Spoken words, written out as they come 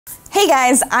Hey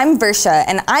guys, I'm Versha,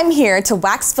 and I'm here to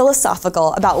wax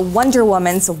philosophical about Wonder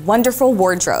Woman's wonderful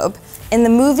wardrobe. In the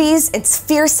movies, it's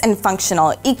fierce and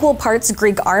functional, equal parts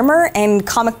Greek armor and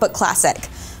comic book classic.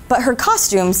 But her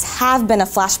costumes have been a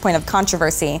flashpoint of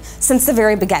controversy since the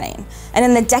very beginning. And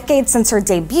in the decades since her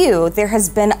debut, there has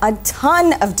been a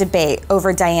ton of debate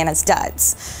over Diana's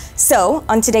duds. So,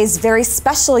 on today's very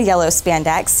special yellow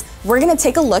spandex, we're gonna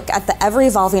take a look at the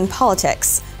ever-evolving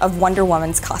politics of Wonder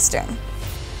Woman's costume.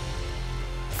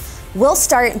 We'll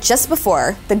start just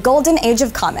before the golden age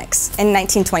of comics in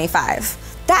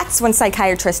 1925. That's when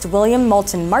psychiatrist William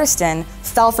Moulton Marston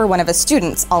fell for one of his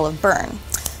students, Olive Byrne.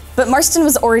 But Marston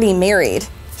was already married.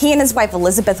 He and his wife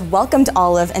Elizabeth welcomed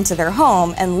Olive into their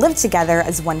home and lived together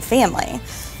as one family.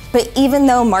 But even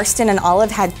though Marston and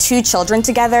Olive had 2 children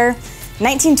together,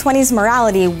 1920s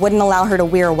morality wouldn't allow her to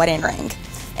wear a wedding ring.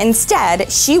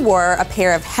 Instead, she wore a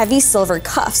pair of heavy silver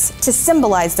cuffs to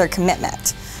symbolize their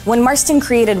commitment. When Marston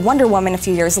created Wonder Woman a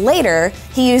few years later,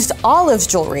 he used Olive's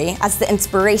jewelry as the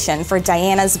inspiration for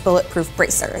Diana's bulletproof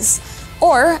bracers,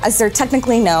 or as they're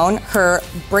technically known, her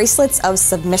bracelets of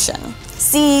submission.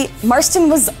 See, Marston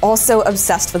was also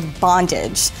obsessed with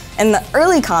bondage. In the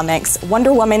early comics,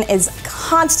 Wonder Woman is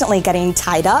constantly getting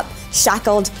tied up,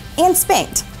 shackled, and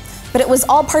spanked. But it was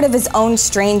all part of his own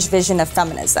strange vision of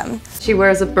feminism. She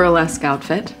wears a burlesque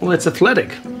outfit. Well, it's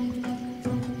athletic.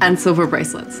 And silver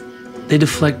bracelets. They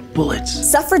deflect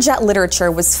bullets. Suffragette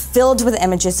literature was filled with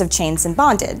images of chains and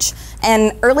bondage,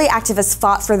 and early activists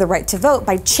fought for the right to vote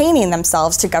by chaining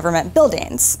themselves to government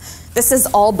buildings. This is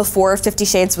all before 50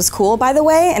 Shades was cool, by the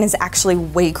way, and is actually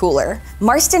way cooler.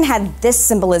 Marston had this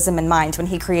symbolism in mind when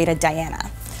he created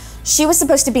Diana. She was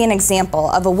supposed to be an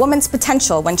example of a woman's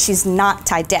potential when she's not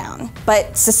tied down.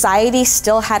 But society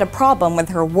still had a problem with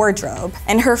her wardrobe.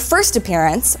 In her first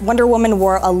appearance, Wonder Woman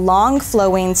wore a long,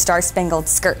 flowing, star-spangled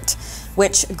skirt,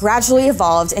 which gradually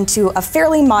evolved into a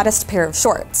fairly modest pair of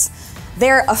shorts.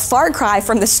 They're a far cry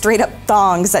from the straight-up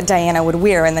thongs that Diana would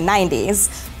wear in the 90s,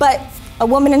 but a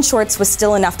woman in shorts was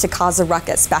still enough to cause a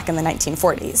ruckus back in the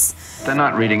 1940s. They're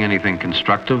not reading anything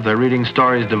constructive. They're reading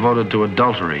stories devoted to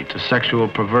adultery, to sexual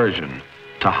perversion,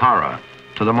 to horror,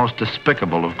 to the most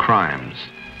despicable of crimes.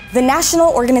 The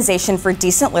National Organization for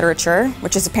Decent Literature,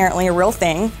 which is apparently a real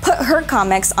thing, put her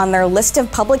comics on their list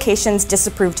of publications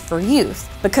disapproved for youth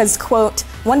because, quote,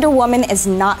 Wonder Woman is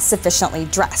not sufficiently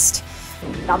dressed.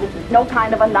 Now, this is no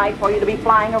kind of a night for you to be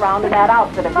flying around in that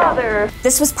outfit of yours.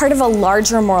 This was part of a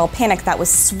larger moral panic that was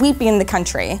sweeping the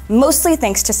country, mostly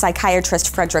thanks to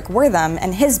psychiatrist Frederick Wertham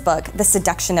and his book, The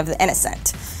Seduction of the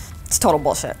Innocent. It's total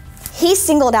bullshit. He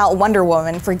singled out Wonder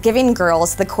Woman for giving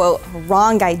girls the, quote,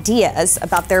 wrong ideas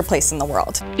about their place in the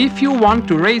world. If you want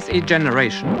to raise a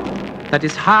generation that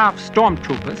is half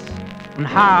stormtroopers and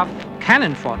half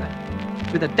cannon fodder,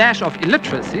 with a dash of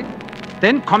illiteracy,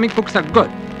 then comic books are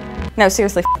good. No,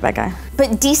 seriously, f that guy.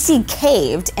 But DC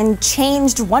caved and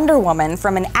changed Wonder Woman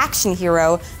from an action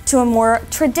hero to a more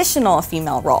traditional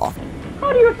female role.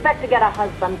 How do you expect to get a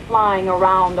husband flying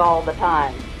around all the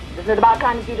time? Is it about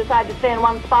time that you decide to stay in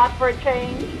one spot for a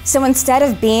change? So instead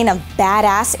of being a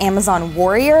badass Amazon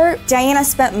warrior, Diana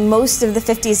spent most of the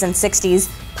 50s and 60s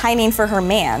pining for her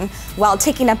man, while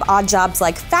taking up odd jobs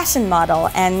like fashion model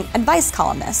and advice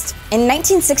columnist. In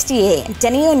 1968,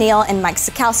 Denny O'Neil and Mike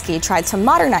Sekowsky tried to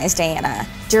modernize Diana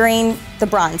during the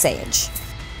Bronze Age.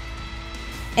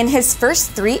 In his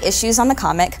first 3 issues on the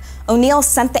comic, O'Neil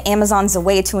sent the Amazons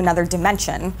away to another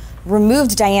dimension,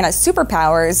 removed Diana's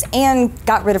superpowers, and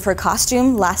got rid of her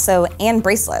costume, lasso, and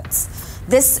bracelets.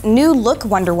 This new look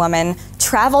Wonder Woman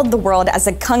traveled the world as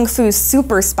a kung fu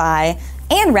super spy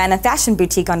and ran a fashion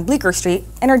boutique on Bleecker Street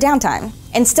in her downtime.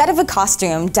 Instead of a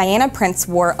costume, Diana Prince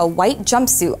wore a white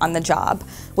jumpsuit on the job,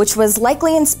 which was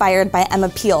likely inspired by Emma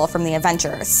Peel from the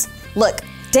Avengers. Look,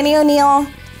 Denny O'Neil,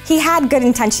 he had good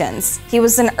intentions. He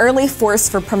was an early force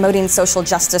for promoting social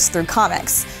justice through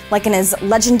comics, like in his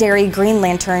legendary Green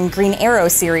Lantern Green Arrow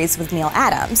series with Neil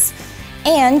Adams.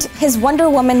 And his Wonder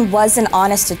Woman was an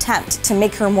honest attempt to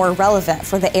make her more relevant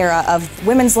for the era of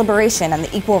women's liberation and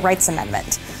the Equal Rights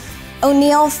Amendment.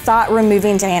 O'Neil thought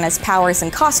removing Diana's powers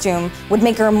and costume would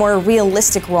make her a more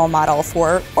realistic role model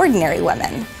for ordinary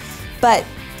women. But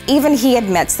even he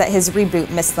admits that his reboot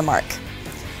missed the mark.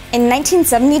 In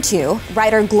 1972,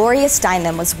 writer Gloria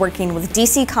Steinem was working with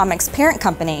DC Comics' parent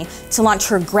company to launch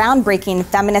her groundbreaking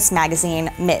feminist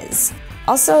magazine, Ms.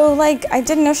 Also, I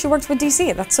didn't know she worked with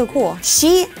DC. That's so cool.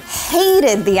 She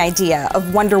hated the idea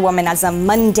of Wonder Woman as a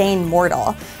mundane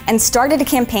mortal and started a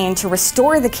campaign to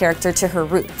restore the character to her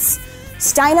roots.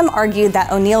 Steinem argued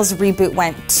that O'Neill's reboot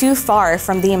went too far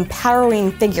from the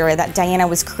empowering figure that Diana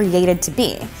was created to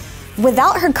be.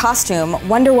 Without her costume,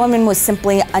 Wonder Woman was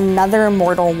simply another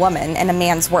mortal woman in a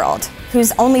man's world,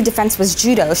 whose only defense was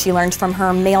judo she learned from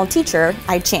her male teacher,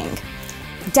 I Ching.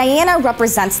 Diana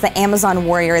represents the Amazon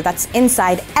warrior that's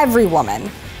inside every woman.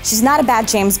 She's not a bad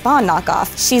James Bond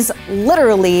knockoff, she's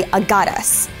literally a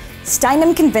goddess.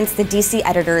 Steinem convinced the DC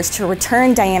editors to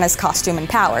return Diana's costume and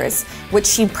powers, which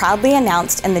she proudly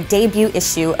announced in the debut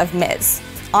issue of Ms.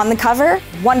 On the cover,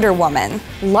 Wonder Woman,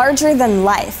 larger than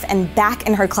life and back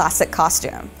in her classic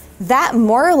costume. That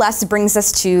more or less brings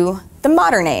us to the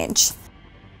modern age.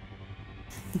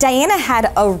 Diana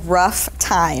had a rough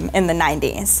time in the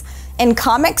 90s. In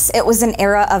comics, it was an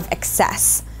era of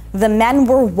excess. The men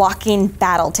were walking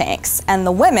battle tanks, and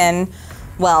the women,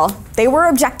 well, they were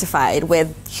objectified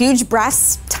with huge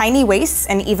breasts, tiny waists,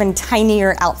 and even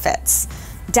tinier outfits.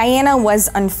 Diana was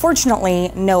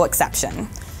unfortunately no exception.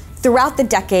 Throughout the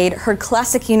decade, her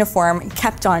classic uniform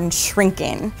kept on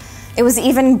shrinking. It was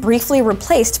even briefly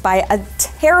replaced by a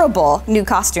terrible new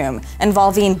costume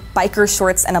involving biker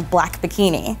shorts and a black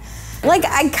bikini. Like,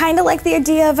 I kind of like the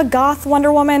idea of a goth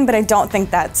Wonder Woman, but I don't think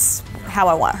that's how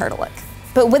I want her to look.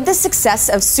 But with the success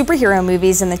of superhero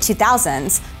movies in the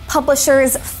 2000s,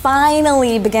 publishers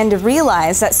finally began to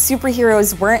realize that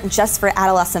superheroes weren't just for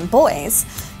adolescent boys.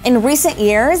 In recent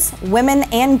years, women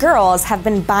and girls have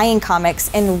been buying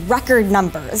comics in record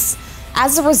numbers.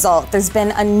 As a result, there's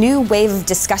been a new wave of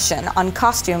discussion on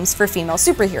costumes for female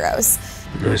superheroes.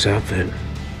 Nice outfit.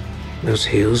 Those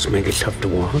heels make it tough to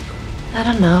walk. I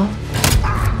don't know.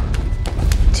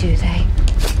 Do they?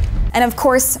 And of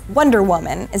course, Wonder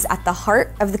Woman is at the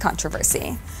heart of the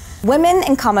controversy. Women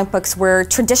in comic books were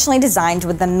traditionally designed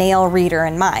with the male reader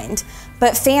in mind,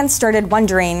 but fans started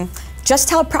wondering just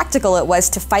how practical it was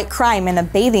to fight crime in a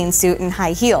bathing suit and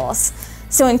high heels.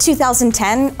 So in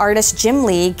 2010, artist Jim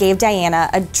Lee gave Diana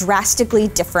a drastically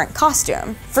different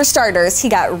costume. For starters, he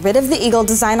got rid of the eagle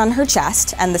design on her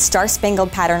chest and the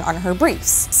star-spangled pattern on her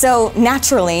briefs. So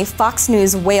naturally, Fox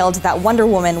News wailed that Wonder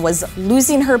Woman was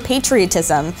losing her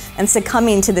patriotism and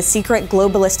succumbing to the secret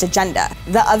globalist agenda.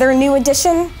 The other new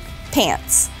addition?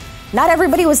 Pants. Not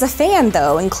everybody was a fan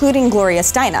though, including Gloria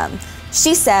Steinem.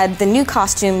 She said the new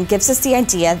costume gives us the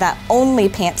idea that only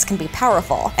pants can be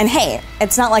powerful. And hey,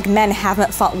 it's not like men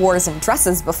haven't fought wars in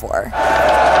dresses before.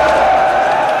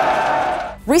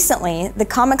 Recently, the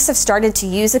comics have started to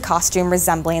use a costume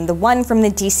resembling the one from the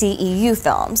DCEU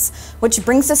films, which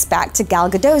brings us back to Gal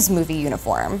Gadot's movie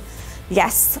uniform.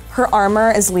 Yes, her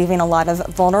armor is leaving a lot of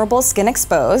vulnerable skin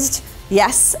exposed.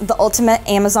 Yes, the ultimate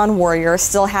Amazon warrior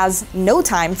still has no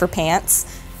time for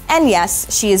pants. And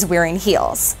yes, she is wearing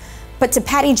heels. But to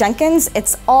Patty Jenkins,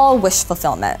 it's all wish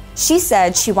fulfillment. She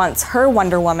said she wants her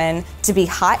Wonder Woman to be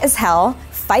hot as hell,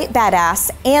 fight badass,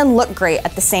 and look great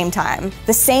at the same time.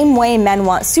 The same way men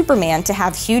want Superman to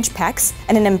have huge pecs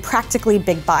and an impractically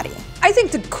big body. I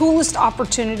think the coolest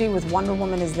opportunity with Wonder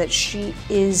Woman is that she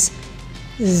is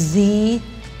the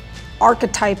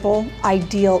archetypal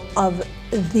ideal of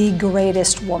the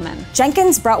greatest woman.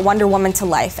 Jenkins brought Wonder Woman to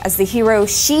life as the hero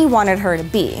she wanted her to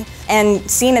be. And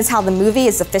seeing as how the movie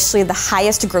is officially the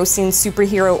highest grossing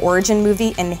superhero origin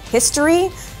movie in history,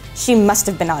 she must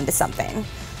have been onto something.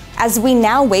 As we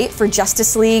now wait for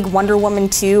Justice League, Wonder Woman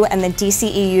 2, and the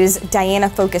DCEU's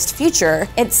Diana-focused future,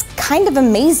 it's kind of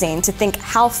amazing to think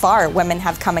how far women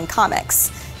have come in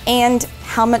comics, and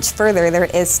how much further there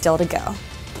is still to go.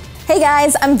 Hey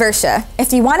guys, I'm Versha.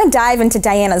 If you want to dive into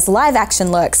Diana's live-action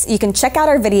looks, you can check out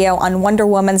our video on Wonder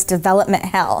Woman's development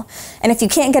hell. And if you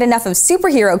can't get enough of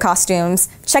superhero costumes,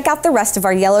 check out the rest of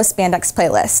our yellow spandex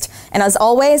playlist. And as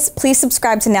always, please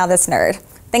subscribe to NowThis Nerd.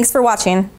 Thanks for watching.